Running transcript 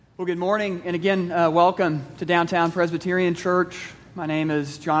Well, good morning, and again, welcome to Downtown Presbyterian Church. My name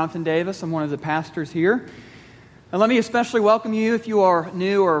is Jonathan Davis. I'm one of the pastors here. And let me especially welcome you if you are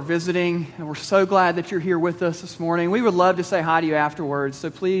new or visiting, and we're so glad that you're here with us this morning. We would love to say hi to you afterwards, so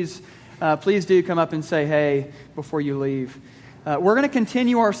please do come up and say hey before you leave. We're going to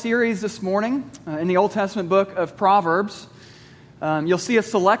continue our series this morning in the Old Testament book of Proverbs. You'll see a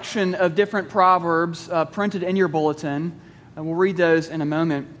selection of different Proverbs printed in your bulletin, and we'll read those in a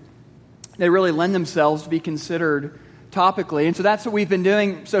moment. They really lend themselves to be considered topically. And so that's what we've been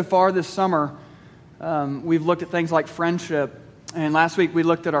doing so far this summer. We've looked at things like friendship. And last week we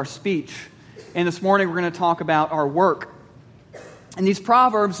looked at our speech. And this morning we're going to talk about our work. And these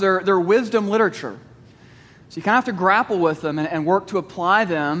Proverbs, they're wisdom literature. So you kind of have to grapple with them and work to apply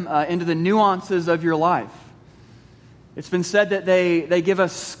them into the nuances of your life. It's been said that they give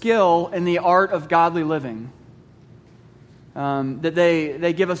us skill in the art of godly living. That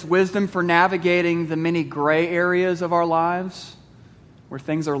they give us wisdom for navigating the many gray areas of our lives where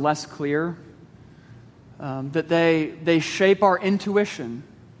things are less clear. That they shape our intuition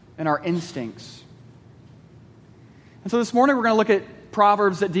and our instincts. And so this morning we're going to look at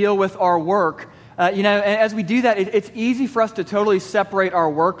Proverbs that deal with our work. And as we do that, it's easy for us to totally separate our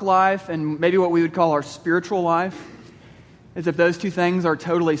work life and maybe what we would call our spiritual life, as if those two things are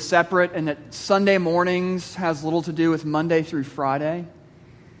totally separate and that Sunday mornings has little to do with Monday through Friday.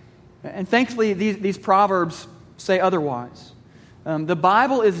 And thankfully, these Proverbs say otherwise. The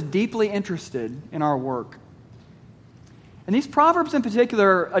Bible is deeply interested in our work. And these Proverbs in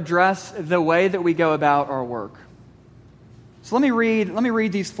particular address the way that we go about our work. So let me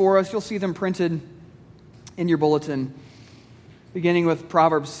read these for us. You'll see them printed in your bulletin, beginning with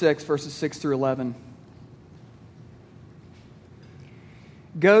Proverbs 6, verses 6 through 11.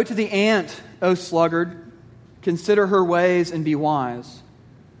 Go to the ant, O sluggard, consider her ways and be wise.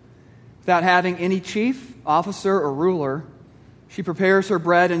 Without having any chief, officer, or ruler, she prepares her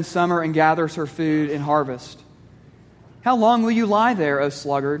bread in summer and gathers her food in harvest. How long will you lie there, O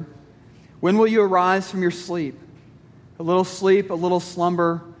sluggard? When will you arise from your sleep? A little sleep, a little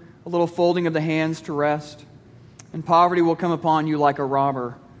slumber, a little folding of the hands to rest. And poverty will come upon you like a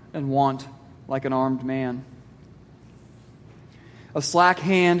robber, and want like an armed man. A slack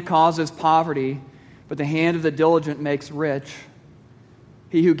hand causes poverty, but the hand of the diligent makes rich.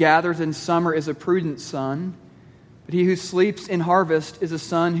 He who gathers in summer is a prudent son, but he who sleeps in harvest is a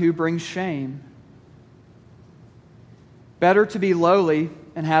son who brings shame. Better to be lowly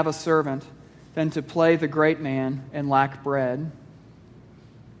and have a servant than to play the great man and lack bread.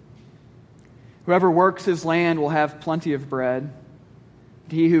 Whoever works his land will have plenty of bread,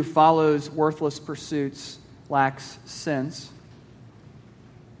 but he who follows worthless pursuits lacks sense.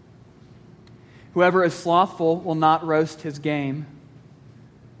 Whoever is slothful will not roast his game,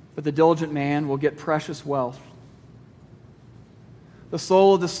 but the diligent man will get precious wealth. The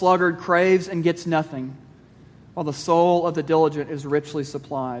soul of the sluggard craves and gets nothing, while the soul of the diligent is richly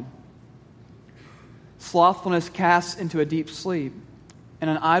supplied. Slothfulness casts into a deep sleep, and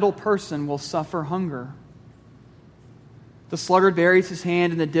an idle person will suffer hunger. The sluggard buries his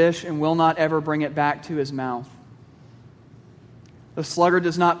hand in the dish and will not ever bring it back to his mouth. The sluggard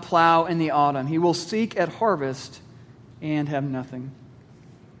does not plow in the autumn. He will seek at harvest and have nothing.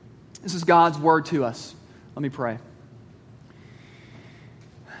 This is God's word to us. Let me pray.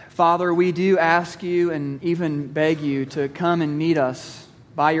 Father, we do ask you and even beg you to come and meet us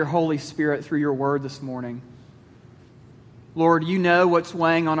by your Holy Spirit through your word this morning. Lord, you know what's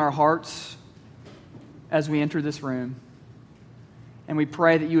weighing on our hearts as we enter this room. And we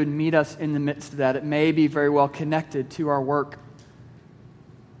pray that you would meet us in the midst of that. It may be very well connected to our work.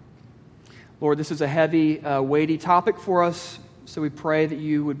 Lord, this is a heavy, weighty topic for us, so we pray that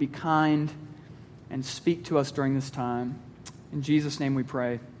you would be kind and speak to us during this time. In Jesus' name we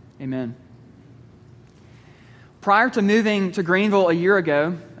pray. Amen. Prior to moving to Greenville a year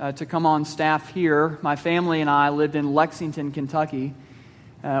ago to come on staff here, my family and I lived in Lexington, Kentucky,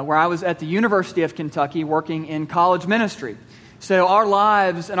 where I was at the University of Kentucky working in college ministry. So our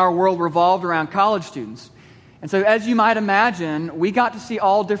lives and our world revolved around college students. And so as you might imagine, we got to see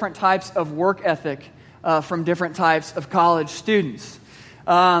all different types of work ethic from different types of college students.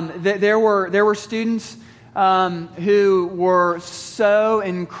 There were students who were so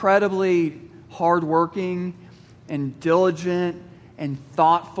incredibly hardworking and diligent and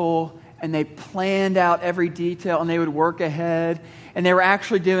thoughtful, and they planned out every detail, and they would work ahead, and they were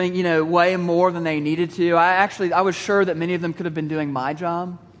actually doing, way more than they needed to. I was sure that many of them could have been doing my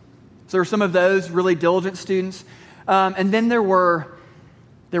job. So there were some of those really diligent students, and then there were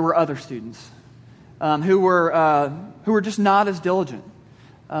other students who were just not as diligent.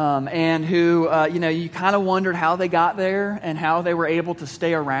 and who, you kind of wondered how they got there and how they were able to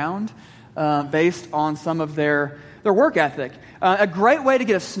stay around based on some of their work ethic. A great way to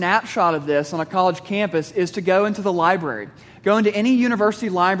get a snapshot of this on a college campus is to go into the library. Go into any university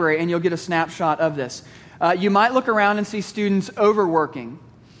library and you'll get a snapshot of this. You might look around and see students overworking,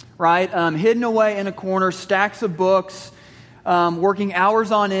 right? Hidden away in a corner, stacks of books, working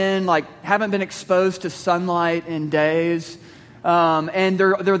hours on end, like haven't been exposed to sunlight in days. And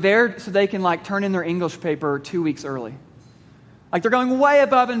they're there so they can like turn in their English paper 2 weeks early. Like they're going way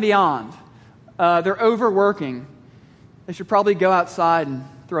above and beyond. They're overworking. They should probably go outside and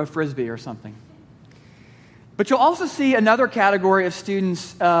throw a frisbee or something. But you'll also see another category of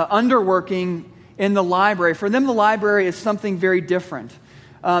students underworking in the library. For them, the library is something very different.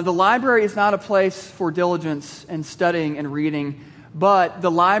 The library is not a place for diligence and studying and reading, but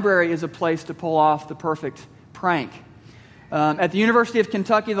the library is a place to pull off the perfect prank. At the University of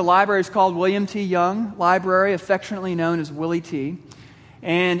Kentucky, the library is called William T. Young Library, affectionately known as Willie T.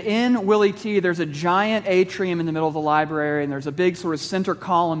 And in Willie T, there's a giant atrium in the middle of the library, and there's a big sort of center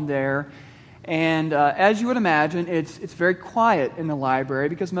column there. And as you would imagine, it's very quiet in the library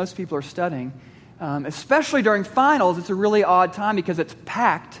because most people are studying. Especially during finals, it's a really odd time because it's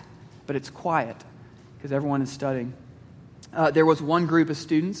packed, but it's quiet because everyone is studying. There was one group of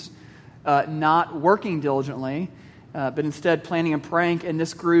students not working diligently, but instead planning a prank, and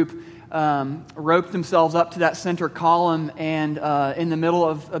this group roped themselves up to that center column and in the middle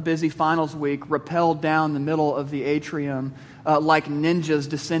of a busy finals week, rappelled down the middle of the atrium like ninjas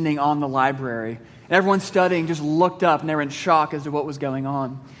descending on the library. And everyone studying just looked up and they were in shock as to what was going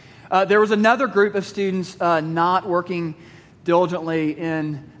on. There was another group of students not working diligently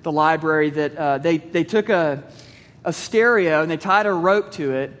in the library that they took a stereo and they tied a rope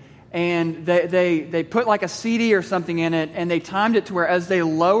to it, and they put like a CD or something in it, and they timed it to where as they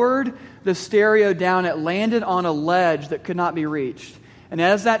lowered the stereo down, it landed on a ledge that could not be reached. And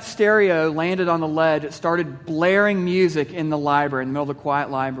as that stereo landed on the ledge, it started blaring music in the library, in the middle of the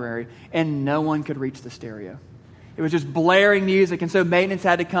quiet library, and no one could reach the stereo. It was just blaring music, and so maintenance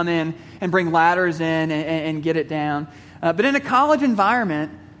had to come in and bring ladders in and get it down. But in a college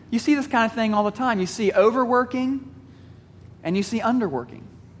environment, you see this kind of thing all the time. You see overworking, and you see underworking.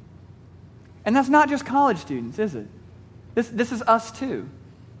 And that's not just college students, is it? This is us too.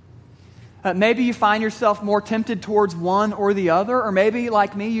 Maybe you find yourself more tempted towards one or the other, or maybe,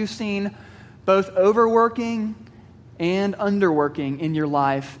 like me, you've seen both overworking and underworking in your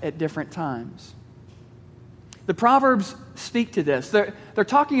life at different times. The Proverbs speak to this. They're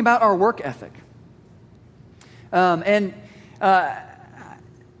talking about our work ethic. I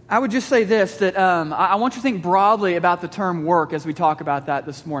would just say this, that I want you to think broadly about the term work as we talk about that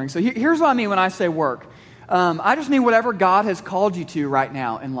this morning. So here's what I mean when I say work. I just mean whatever God has called you to right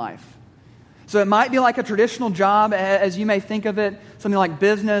now in life. So it might be like a traditional job, as you may think of it, something like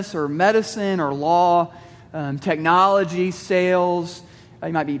business or medicine or law, technology, sales.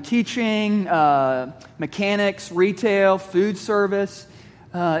 You might be teaching, mechanics, retail, food service.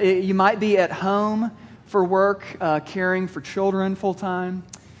 You might be at home for work, caring for children full-time.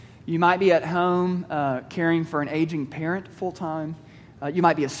 You might be at home caring for an aging parent full-time. You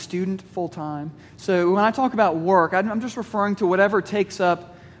might be a student full-time. So when I talk about work, I'm just referring to whatever takes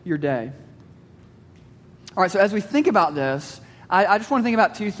up your day. All right, so as we think about this, I just want to think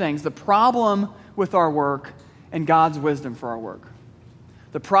about two things: the problem with our work and God's wisdom for our work.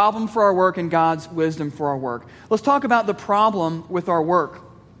 The problem for our work and God's wisdom for our work. Let's talk about the problem with our work.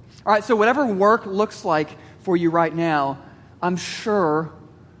 All right, so whatever work looks like for you right now, I'm sure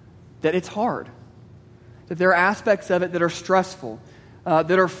that it's hard, that there are aspects of it that are stressful, that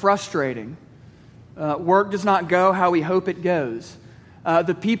are frustrating. Work does not go how we hope it goes.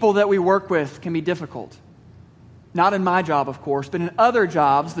 The people that we work with can be difficult. Not in my job, of course, but in other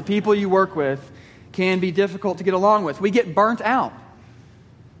jobs, the people you work with can be difficult to get along with. We get burnt out.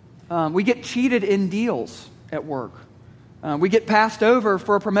 We get cheated in deals at work. We get passed over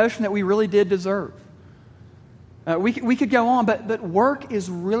for a promotion that we really did deserve. We could go on, but work is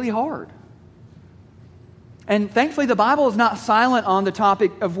really hard. And thankfully, the Bible is not silent on the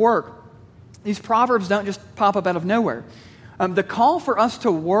topic of work. These proverbs don't just pop up out of nowhere. The call for us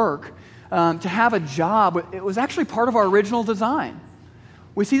to work, to have a job, it was actually part of our original design.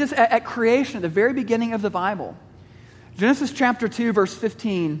 We see this at creation, at the very beginning of the Bible. Genesis chapter 2, verse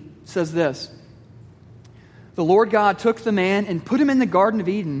 15 says this: "The Lord God took the man and put him in the Garden of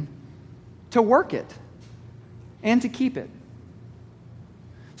Eden to work it and to keep it."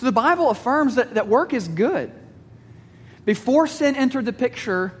 So the Bible affirms that work is good. Before sin entered the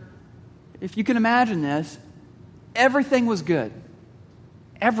picture, if you can imagine this, everything was good.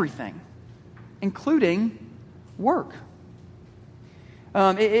 everything, including work.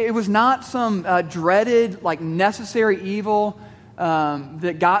 It was not some dreaded, necessary evil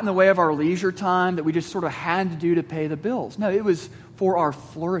that got in the way of our leisure time that we just sort of had to do to pay the bills. No, it was for our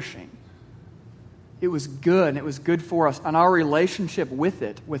flourishing. It was good, and it was good for us, and our relationship with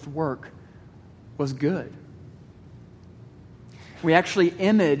it, with work, was good. We actually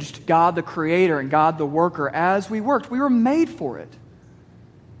imaged God the Creator and God the worker as we worked. We were made for it,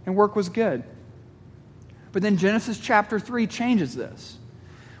 and work was good. But then Genesis chapter 3 changes this.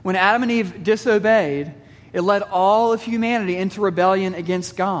 When Adam and Eve disobeyed, it led all of humanity into rebellion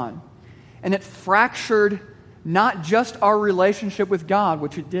against God. And it fractured not just our relationship with God,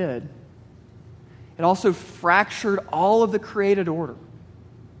 which it did. It also fractured all of the created order.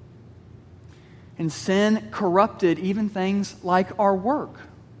 And sin corrupted even things like our work.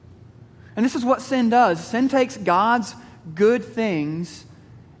 And this is what sin does. Sin takes God's good things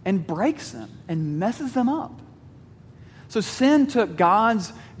and breaks them and messes them up. So sin took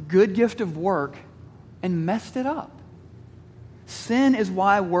God's good gift of work and messed it up. Sin is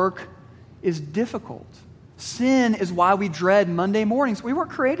why work is difficult. Sin is why we dread Monday mornings. We weren't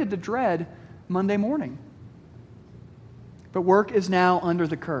created to dread Monday morning. But work is now under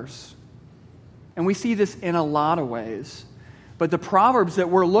the curse. And we see this in a lot of ways. But the Proverbs that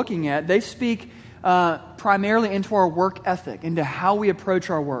we're looking at, they speak primarily into our work ethic, into how we approach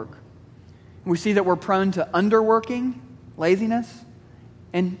our work. And we see that we're prone to underworking, laziness,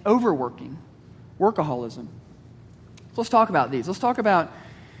 and overworking, workaholism. So let's talk about these. Let's talk about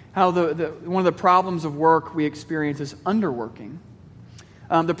how one of the problems of work we experience is underworking.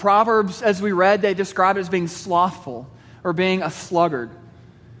 The Proverbs, as we read, they describe it as being slothful or being a sluggard.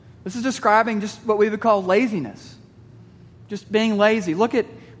 This is describing just what we would call laziness, just being lazy. Look at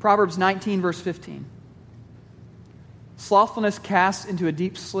Proverbs 19, verse 15. Slothfulness casts into a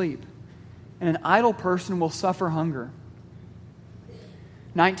deep sleep, and an idle person will suffer hunger.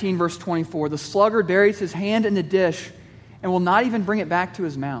 19, verse 24. The sluggard buries his hand in the dish and will not even bring it back to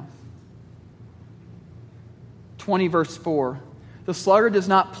his mouth. 20, verse 4. The sluggard does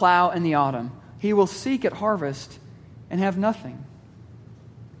not plow in the autumn. He will seek at harvest and have nothing.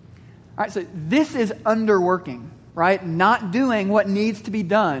 All right, so this is underworking, right? Not doing what needs to be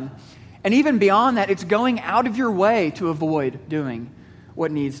done. And even beyond that, it's going out of your way to avoid doing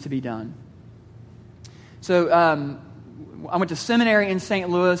what needs to be done. So I went to seminary in St.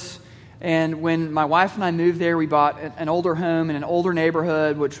 Louis, and when my wife and I moved there, we bought an older home in an older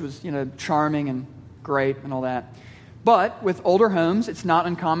neighborhood, which was, charming and great and all that. But with older homes, it's not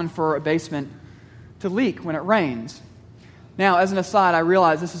uncommon for a basement to leak when it rains. Now, as an aside, I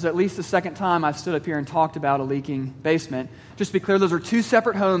realize this is at least the second time I've stood up here and talked about a leaking basement. Just to be clear, those are two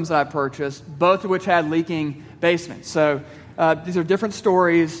separate homes that I purchased, both of which had leaking basements. So these are different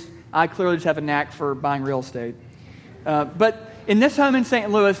stories. I clearly just have a knack for buying real estate. But in this home in St.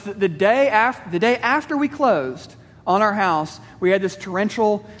 Louis, the day after we closed on our house, we had this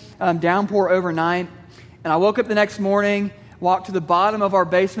torrential downpour overnight. And I woke up the next morning, walked to the bottom of our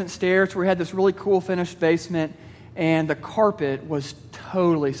basement stairs where we had this really cool finished basement, and the carpet was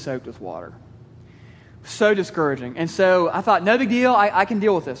totally soaked with water. So discouraging. And so I thought, no big deal, I can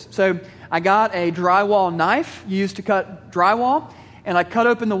deal with this. So I got a drywall knife used to cut drywall, and I cut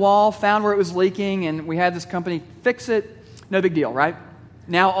open the wall, found where it was leaking, and we had this company fix it. No big deal, right?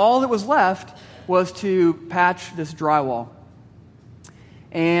 Now all that was left was to patch this drywall.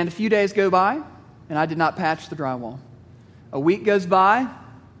 And a few days go by, and I did not patch the drywall. A week goes by,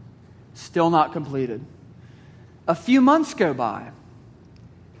 still not completed. A few months go by,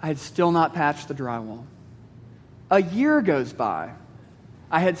 I had still not patched the drywall. A year goes by,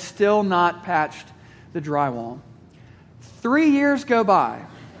 I had still not patched the drywall. 3 years go by,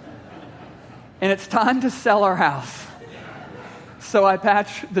 and it's time to sell our house. So I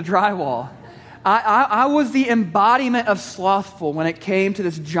patched the drywall. I was the embodiment of slothful when it came to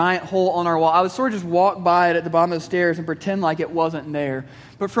this giant hole on our wall. I would sort of just walk by it at the bottom of the stairs and pretend like it wasn't there.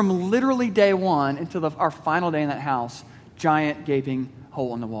 But from literally day one until our final day in that house, giant gaping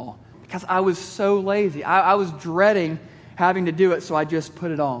hole in the wall. Because I was so lazy. I was dreading having to do it, so I just put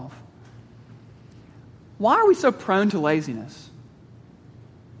it off. Why are we so prone to laziness?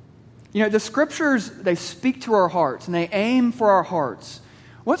 The Scriptures, they speak to our hearts and they aim for our hearts.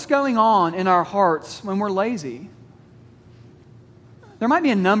 What's going on in our hearts when we're lazy? There's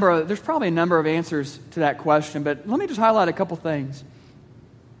probably a number of answers to that question, but let me just highlight a couple things.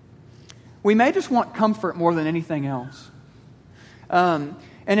 We may just want comfort more than anything else. And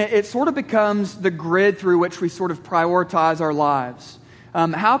it sort of becomes the grid through which we sort of prioritize our lives.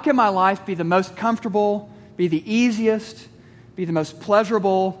 How can my life be the most comfortable, be the easiest, be be the most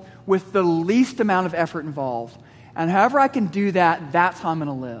pleasurable, with the least amount of effort involved. And however I can do that, that's how I'm going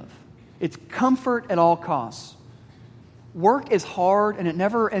to live. It's comfort at all costs. Work is hard and it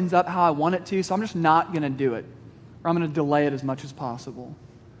never ends up how I want it to, so I'm just not going to do it. Or I'm going to delay it as much as possible.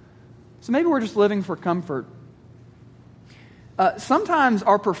 So maybe we're just living for comfort. Sometimes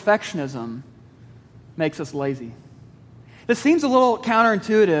our perfectionism makes us lazy. This seems a little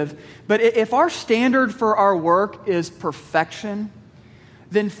counterintuitive, but if our standard for our work is perfection,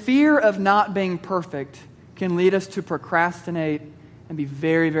 then fear of not being perfect can lead us to procrastinate and be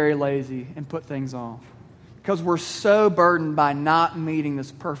very, very lazy and put things off. Because we're so burdened by not meeting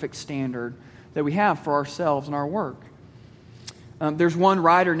this perfect standard that we have for ourselves and our work. There's one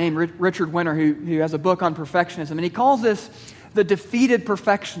writer named Richard Winter who has a book on perfectionism, and he calls this the defeated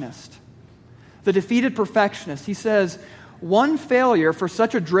perfectionist. The defeated perfectionist. He says, one failure for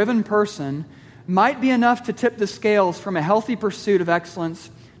such a driven person might be enough to tip the scales from a healthy pursuit of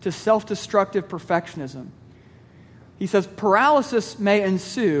excellence to self-destructive perfectionism. He says, paralysis may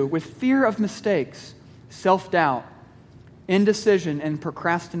ensue with fear of mistakes, self-doubt, indecision, and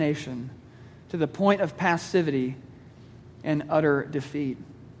procrastination to the point of passivity and utter defeat.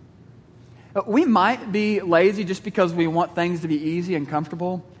 We might be lazy just because we want things to be easy and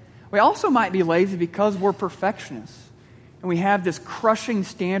comfortable. We also might be lazy because we're perfectionists. And we have this crushing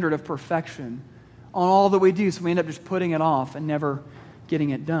standard of perfection on all that we do, so we end up just putting it off and never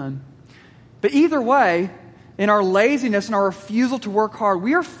getting it done. But either way, in our laziness and our refusal to work hard,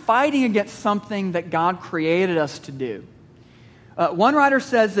 we are fighting against something that God created us to do. One writer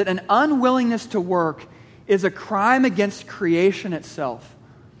says that an unwillingness to work is a crime against creation itself.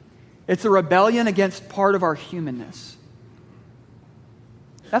 It's a rebellion against part of our humanness.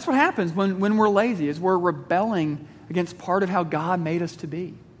 That's what happens when we're lazy, is we're rebelling against part of how God made us to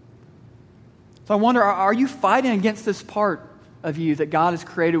be. So I wonder, are you fighting against this part of you that God has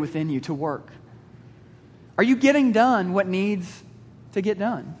created within you to work? Are you getting done what needs to get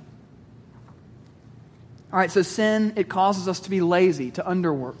done? All right, so sin, it causes us to be lazy, to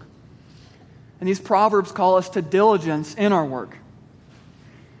underwork. And these proverbs call us to diligence in our work.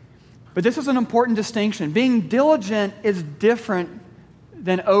 But this is an important distinction. Being diligent is different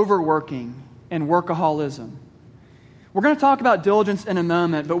than overworking and workaholism. We're going to talk about diligence in a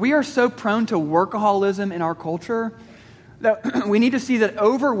moment, but we are so prone to workaholism in our culture that we need to see that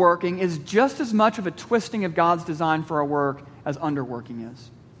overworking is just as much of a twisting of God's design for our work as underworking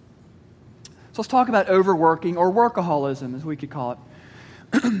is. So let's talk about overworking, or workaholism, as we could call it.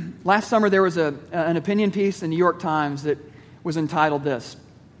 Last summer, there was an opinion piece in the New York Times that was entitled this: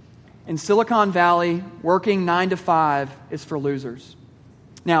 in Silicon Valley, working 9 to 5 is for losers.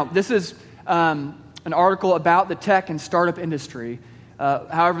 Now, this is an article about the tech and startup industry.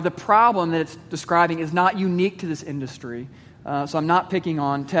 However, the problem that it's describing is not unique to this industry. So I'm not picking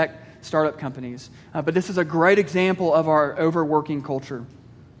on tech startup companies. But this is a great example of our overworking culture.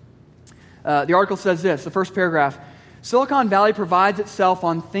 The article says this, the first paragraph: Silicon Valley prides itself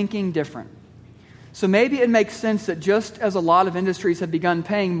on thinking different. So maybe it makes sense that just as a lot of industries have begun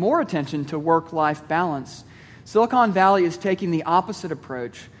paying more attention to work-life balance, Silicon Valley is taking the opposite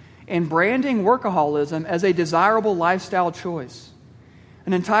approach and branding workaholism as a desirable lifestyle choice.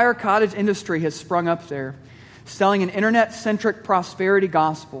 An entire cottage industry has sprung up there, selling an internet-centric prosperity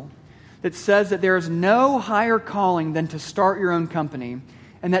gospel that says that there is no higher calling than to start your own company,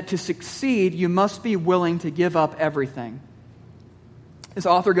 and that to succeed, you must be willing to give up everything. This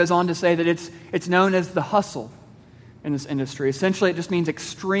author goes on to say that it's known as the hustle in this industry. Essentially, it just means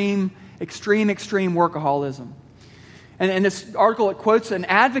extreme workaholism. And this article, it quotes an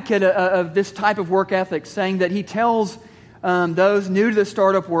advocate of this type of work ethic, saying that he tells those new to the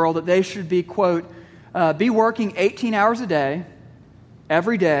startup world that they should be, quote, be working 18 hours a day,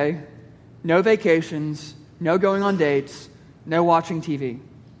 every day, no vacations, no going on dates, no watching TV.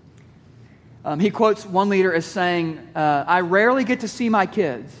 He quotes one leader as saying, I rarely get to see my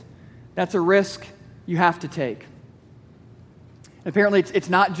kids. That's a risk you have to take. Apparently, it's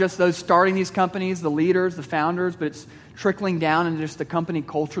not just those starting these companies, the leaders, the founders, but it's trickling down into just the company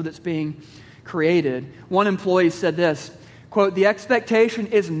culture that's being created. One employee said this, quote, the expectation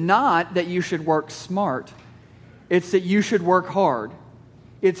is not that you should work smart. It's that you should work hard.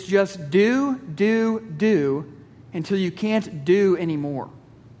 It's just do until you can't do anymore.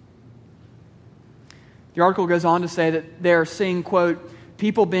 The article goes on to say that they're seeing, quote,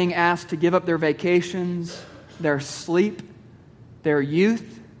 people being asked to give up their vacations, their sleep, their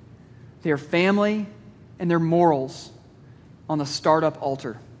youth, their family, and their morals on the startup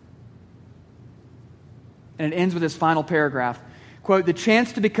altar. And it ends with this final paragraph, Quote, "The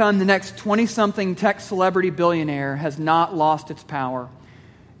chance to become the next 20-something tech celebrity billionaire has not lost its power.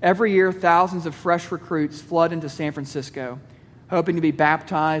 Every year, thousands of fresh recruits flood into San Francisco, hoping to be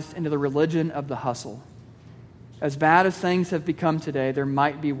baptized into the religion of the hustle. As bad as things have become today, there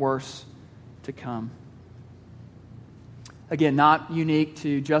might be worse to come." Again, not unique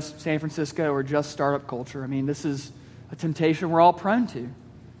to just San Francisco or just startup culture. I mean, this is a temptation we're all prone to.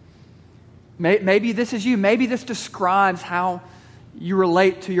 Maybe this is you. Maybe this describes how you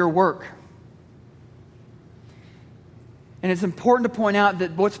relate to your work. And it's important to point out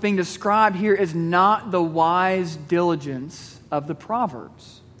that what's being described here is not the wise diligence of the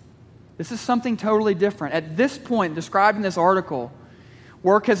Proverbs. This is something totally different. At this point, described in this article,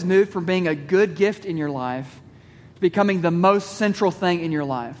 work has moved from being a good gift in your life to becoming the most central thing in your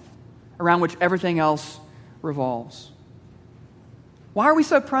life, around which everything else revolves. Why are we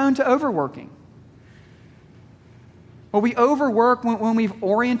so prone to overworking? Well, we overwork when we've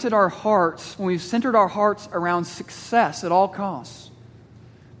oriented our hearts, when we've centered our hearts around success at all costs,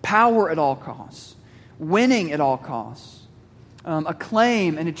 power at all costs, winning at all costs,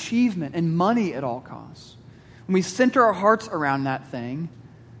 acclaim and achievement and money at all costs. When we center our hearts around that thing,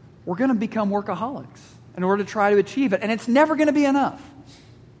 we're going to become workaholics in order to try to achieve it. And it's never going to be enough.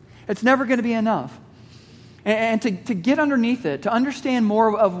 It's never going to be enough. And to get underneath it, to understand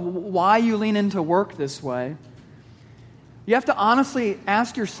more of why you lean into work this way, you have to honestly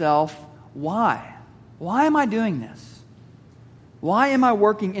ask yourself, why? Why am I doing this? Why am I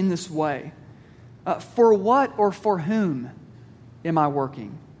working in this way? For what or for whom am I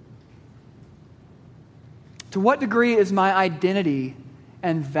working? To what degree is my identity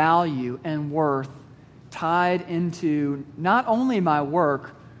and value and worth tied into not only my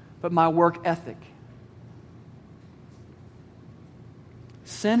work, but my work ethic?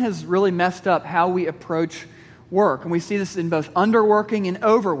 Sin has really messed up how we approach work, and we see this in both underworking and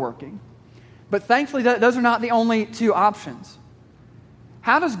overworking. But thankfully, those are not the only two options.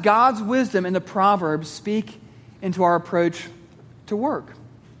 How does God's wisdom in the Proverbs speak into our approach to work?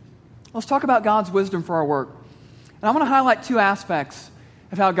 Let's talk about God's wisdom for our work. And I want to highlight two aspects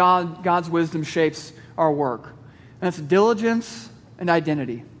of how God's wisdom shapes our work. And that's diligence and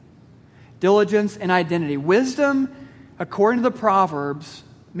identity. Diligence and identity. Wisdom, according to the Proverbs,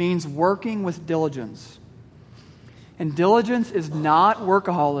 means working with diligence. And diligence is not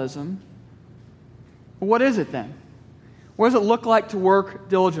workaholism. What is it then? What does it look like to work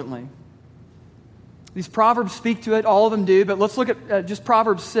diligently? These Proverbs speak to it, all of them do, but let's look at just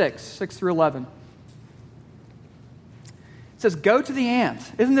Proverbs 6 through 11. It says, "Go to the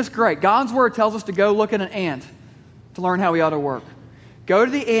ant." Isn't this great? God's word tells us to go look at an ant to learn how we ought to work. "Go to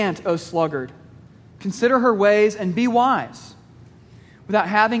the ant, O sluggard. Consider her ways and be wise. Without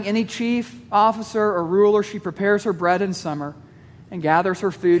having any chief, officer, or ruler, she prepares her bread in summer and gathers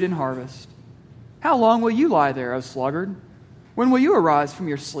her food in harvest. How long will you lie there, O sluggard? When will you arise from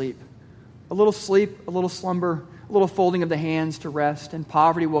your sleep? A little slumber, a little folding of the hands to rest, and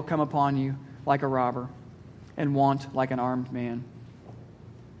poverty will come upon you like a robber, and want like an armed man."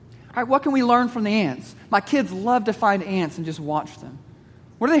 All right, what can we learn from the ants? My kids love to find ants and just watch them.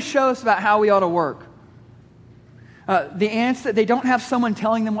 What do they show us about how we ought to work? The ants, that they don't have someone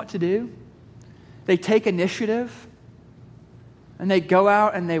telling them what to do. They take initiative, and they go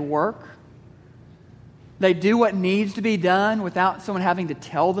out and they work. They do what needs to be done without someone having to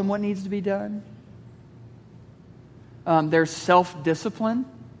tell them what needs to be done. There's self-discipline.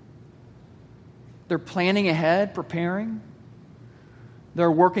 They're planning ahead, preparing. They're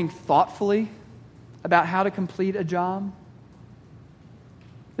working thoughtfully about how to complete a job.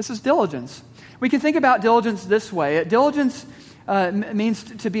 This is diligence. We can think about diligence this way. Diligence means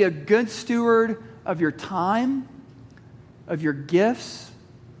to be a good steward of your time, of your gifts,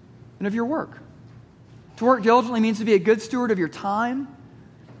 and of your work. To work diligently means to be a good steward of your time,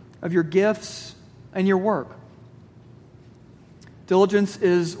 of your gifts, and your work. Diligence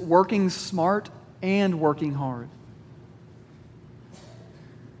is working smart and working hard.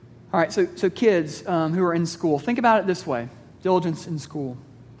 All right, so kids who are in school, think about it this way. Diligence in school.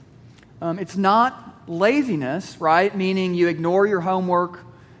 It's not laziness, right? Meaning you ignore your homework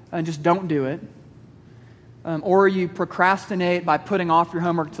and just don't do it. Or you procrastinate by putting off your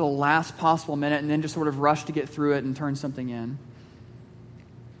homework to the last possible minute and then just sort of rush to get through it and turn something in.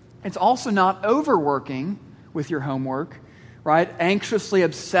 It's also not overworking with your homework, right? Anxiously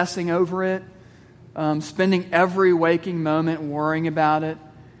obsessing over it, spending every waking moment worrying about it,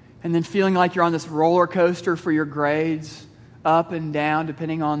 and then feeling like you're on this roller coaster for your grades, up and down,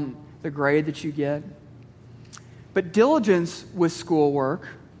 depending on the grade that you get. But diligence with schoolwork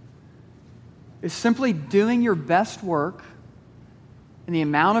is simply doing your best work in the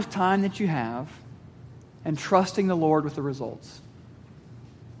amount of time that you have and trusting the Lord with the results.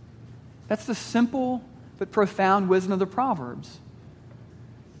 That's the simple but profound wisdom of the Proverbs.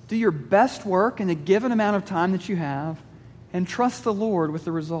 Do your best work in the given amount of time that you have and trust the Lord with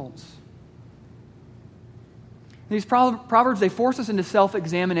the results. These Proverbs, they force us into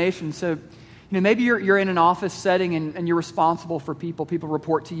self-examination. So, maybe you're in an office setting and you're responsible for people. People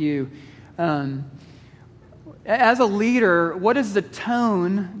report to you. As a leader, what is the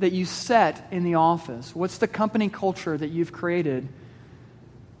tone that you set in the office? What's the company culture that you've created?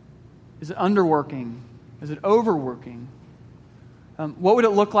 Is it underworking? Is it overworking? What would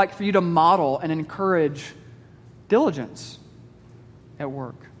it look like for you to model and encourage diligence at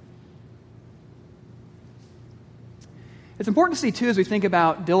work? It's important to see, too, as we think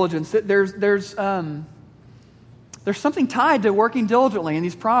about diligence, that there's something tied to working diligently in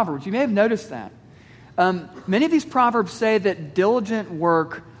these Proverbs. You may have noticed that. Many of these Proverbs say that diligent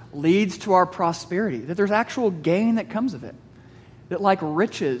work leads to our prosperity, that there's actual gain that comes of it, that like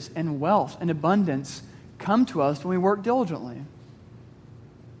riches and wealth and abundance come to us when we work diligently.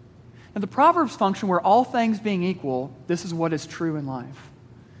 Now, the Proverbs function where all things being equal, this is what is true in life.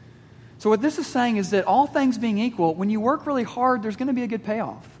 So what this is saying is that all things being equal, when you work really hard, there's going to be a good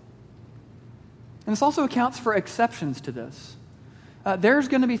payoff. And this also accounts for exceptions to this. There's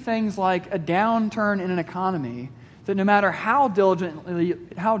going to be things like a downturn in an economy that no matter how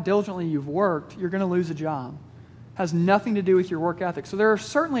diligently you've worked, you're going to lose a job. It has nothing to do with your work ethic. So there are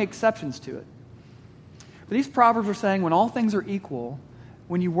certainly exceptions to it. But these Proverbs are saying when all things are equal,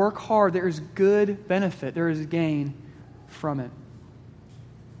 when you work hard, there is good benefit, there is gain from it.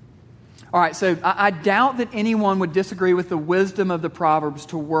 All right, so I doubt that anyone would disagree with the wisdom of the Proverbs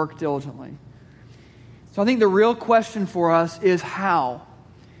to work diligently. So I think the real question for us is how?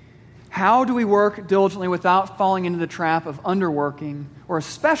 How do we work diligently without falling into the trap of underworking, or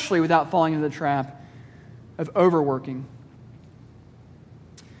especially without falling into the trap of overworking?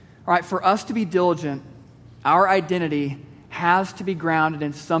 All right, for us to be diligent, our identity has to be grounded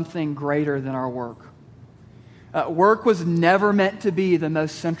in something greater than our work. Work was never meant to be the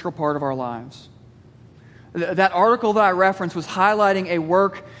most central part of our lives. That article that I referenced was highlighting a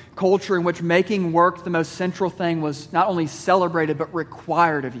work culture in which making work the most central thing was not only celebrated, but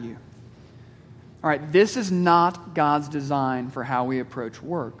required of you. All right, this is not God's design for how we approach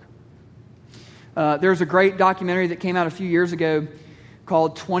work. There's a great documentary that came out a few years ago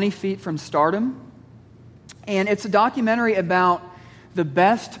called 20 Feet from Stardom. And it's a documentary about the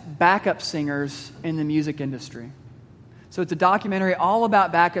best backup singers in the music industry. So it's a documentary all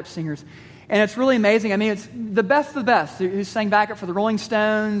about backup singers. And it's really amazing. I mean, it's the best of the best who sang backup for the Rolling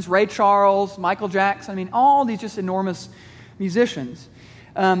Stones, Ray Charles, Michael Jackson. I mean, all these just enormous musicians.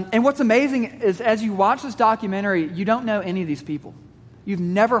 And what's amazing is as you watch this documentary, you don't know any of these people. You've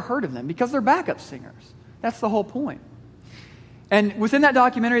never heard of them because they're backup singers. That's the whole point. And within that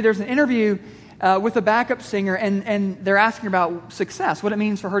documentary, there's an interview with a backup singer, and they're asking about success, what it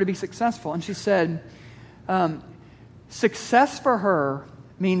means for her to be successful. And she said, success for her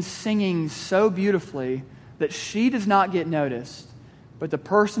means singing so beautifully that she does not get noticed, but the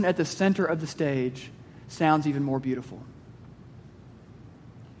person at the center of the stage sounds even more beautiful.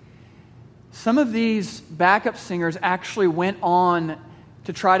 Some of these backup singers actually went on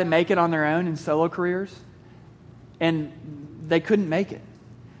to try to make it on their own in solo careers, and they couldn't make it.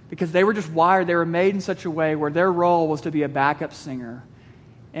 Because they were just wired, they were made in such a way where their role was to be a backup singer.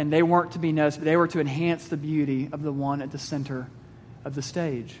 And they weren't to be noticed, but they were to enhance the beauty of the one at the center of the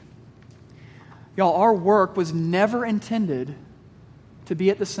stage. Y'all, our work was never intended to be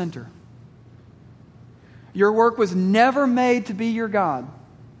at the center. Your work was never made to be your God.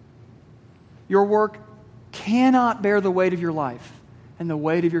 Your work cannot bear the weight of your life and the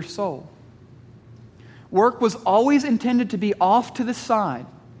weight of your soul. Work was always intended to be off to the side,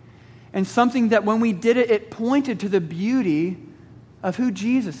 and something that when we did it, it pointed to the beauty of who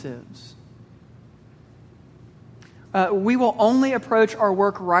Jesus is. We will only approach our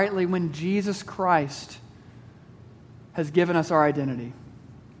work rightly when Jesus Christ has given us our identity.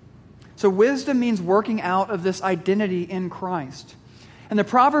 So wisdom means working out of this identity in Christ. And the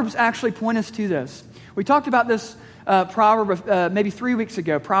Proverbs actually point us to this. We talked about this proverb maybe 3 weeks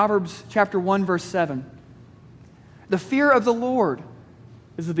ago, Proverbs chapter 1, verse 7. The fear of the Lord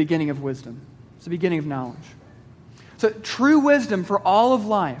is the beginning of wisdom. It's the beginning of knowledge. So true wisdom for all of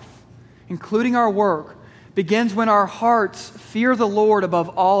life, including our work, begins when our hearts fear the Lord above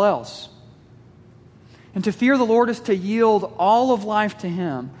all else. And to fear the Lord is to yield all of life to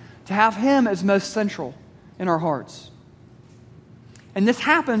Him, to have Him as most central in our hearts. And this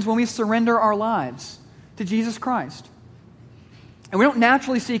happens when we surrender our lives to Jesus Christ. And we don't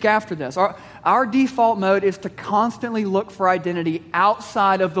naturally seek after this. Our default mode is to constantly look for identity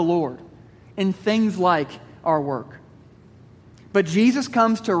outside of the Lord in things like our work. But Jesus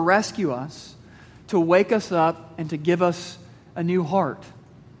comes to rescue us, to wake us up, and to give us a new heart.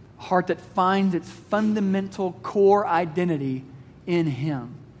 A heart that finds its fundamental core identity in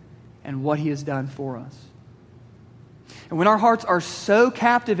Him and what He has done for us. And when our hearts are so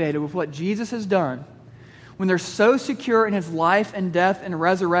captivated with what Jesus has done, when they're so secure in His life and death and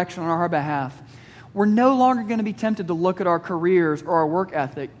resurrection on our behalf, we're no longer going to be tempted to look at our careers or our work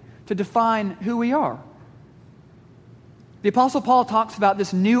ethic to define who we are. The Apostle Paul talks about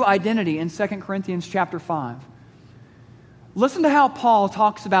this new identity in 2 Corinthians chapter 5. Listen to how Paul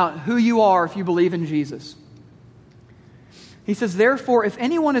talks about who you are if you believe in Jesus. He says, "Therefore, if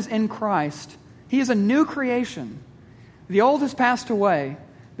anyone is in Christ, he is a new creation. The old has passed away.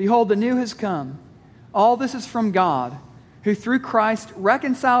 Behold, the new has come. All this is from God, who through Christ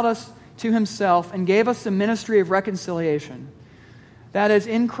reconciled us to Himself and gave us the ministry of reconciliation. That is,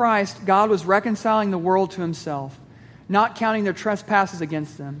 in Christ, God was reconciling the world to Himself, not counting their trespasses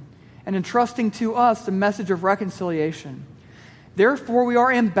against them, and entrusting to us the message of reconciliation. Therefore, we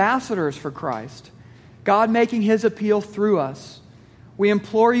are ambassadors for Christ, God making His appeal through us. We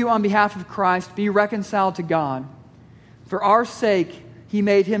implore you on behalf of Christ, be reconciled to God. For our sake, He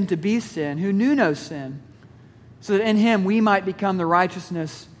made Him to be sin, who knew no sin, so that in Him we might become the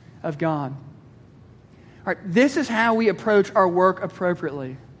righteousness of God." All right, this is how we approach our work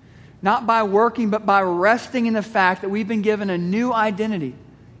appropriately. Not by working, but by resting in the fact that we've been given a new identity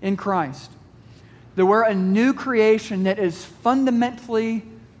in Christ. That we're a new creation that is fundamentally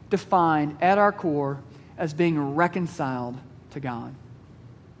defined at our core as being reconciled to God.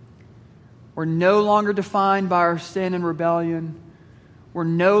 We're no longer defined by our sin and rebellion. We're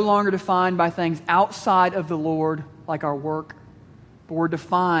no longer defined by things outside of the Lord, like our work. But we're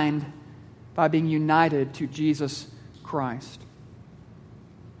defined by being united to Jesus Christ.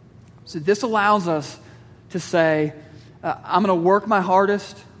 So this allows us to say, I'm going to work my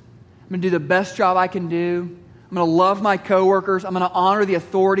hardest. I'm going to do the best job I can do. I'm going to love my coworkers. I'm going to honor the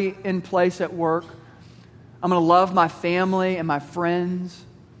authority in place at work. I'm going to love my family and my friends.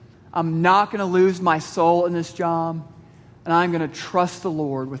 I'm not going to lose my soul in this job. And I'm going to trust the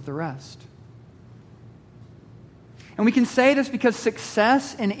Lord with the rest. And we can say this because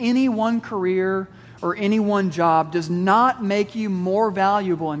success in any one career or any one job does not make you more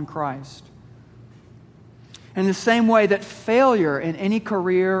valuable in Christ. In the same way that failure in any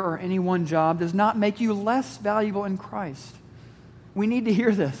career or any one job does not make you less valuable in Christ. We need to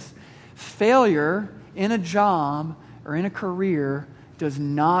hear this. Failure in a job or in a career does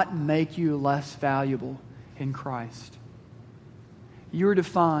not make you less valuable in Christ. You are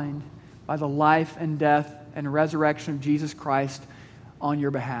defined by the life and death and resurrection of Jesus Christ on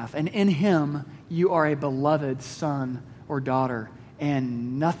your behalf. And in Him, you are a beloved son or daughter,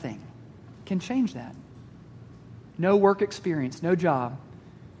 and nothing can change that. No work experience, no job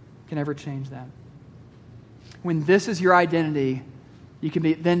can ever change that. When this is your identity, you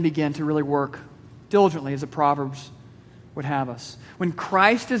can then begin to really work diligently, as the Proverbs would have us. When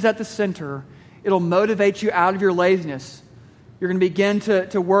Christ is at the center, it'll motivate you out of your laziness. You're going to begin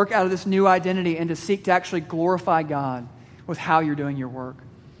to work out of this new identity and to seek to actually glorify God with how you're doing your work.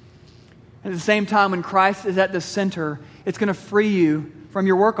 And at the same time, when Christ is at the center, it's going to free you from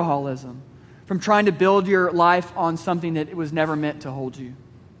your workaholism, from trying to build your life on something that it was never meant to hold you.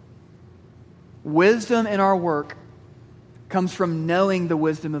 Wisdom in our work comes from knowing the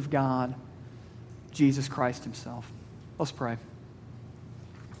wisdom of God, Jesus Christ Himself. Let's pray.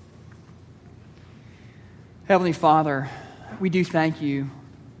 Heavenly Father, we do thank You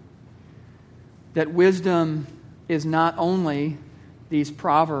that wisdom is not only these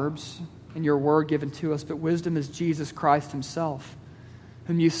proverbs and Your word given to us, but wisdom is Jesus Christ Himself,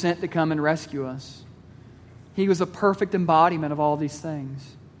 whom You sent to come and rescue us. He was a perfect embodiment of all these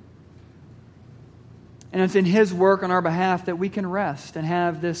things. And it's in His work on our behalf that we can rest and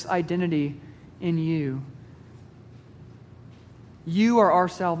have this identity in You. You are our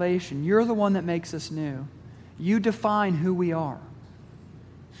salvation. You're the one that makes us new. You define who we are.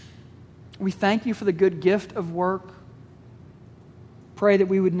 We thank You for the good gift of work. Pray that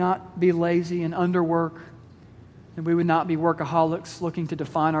we would not be lazy and underwork, that we would not be workaholics looking to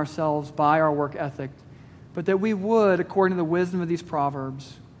define ourselves by our work ethic, but that we would, according to the wisdom of these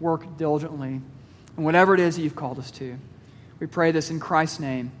proverbs, work diligently in whatever it is that You've called us to. We pray this in Christ's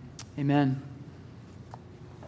name. Amen.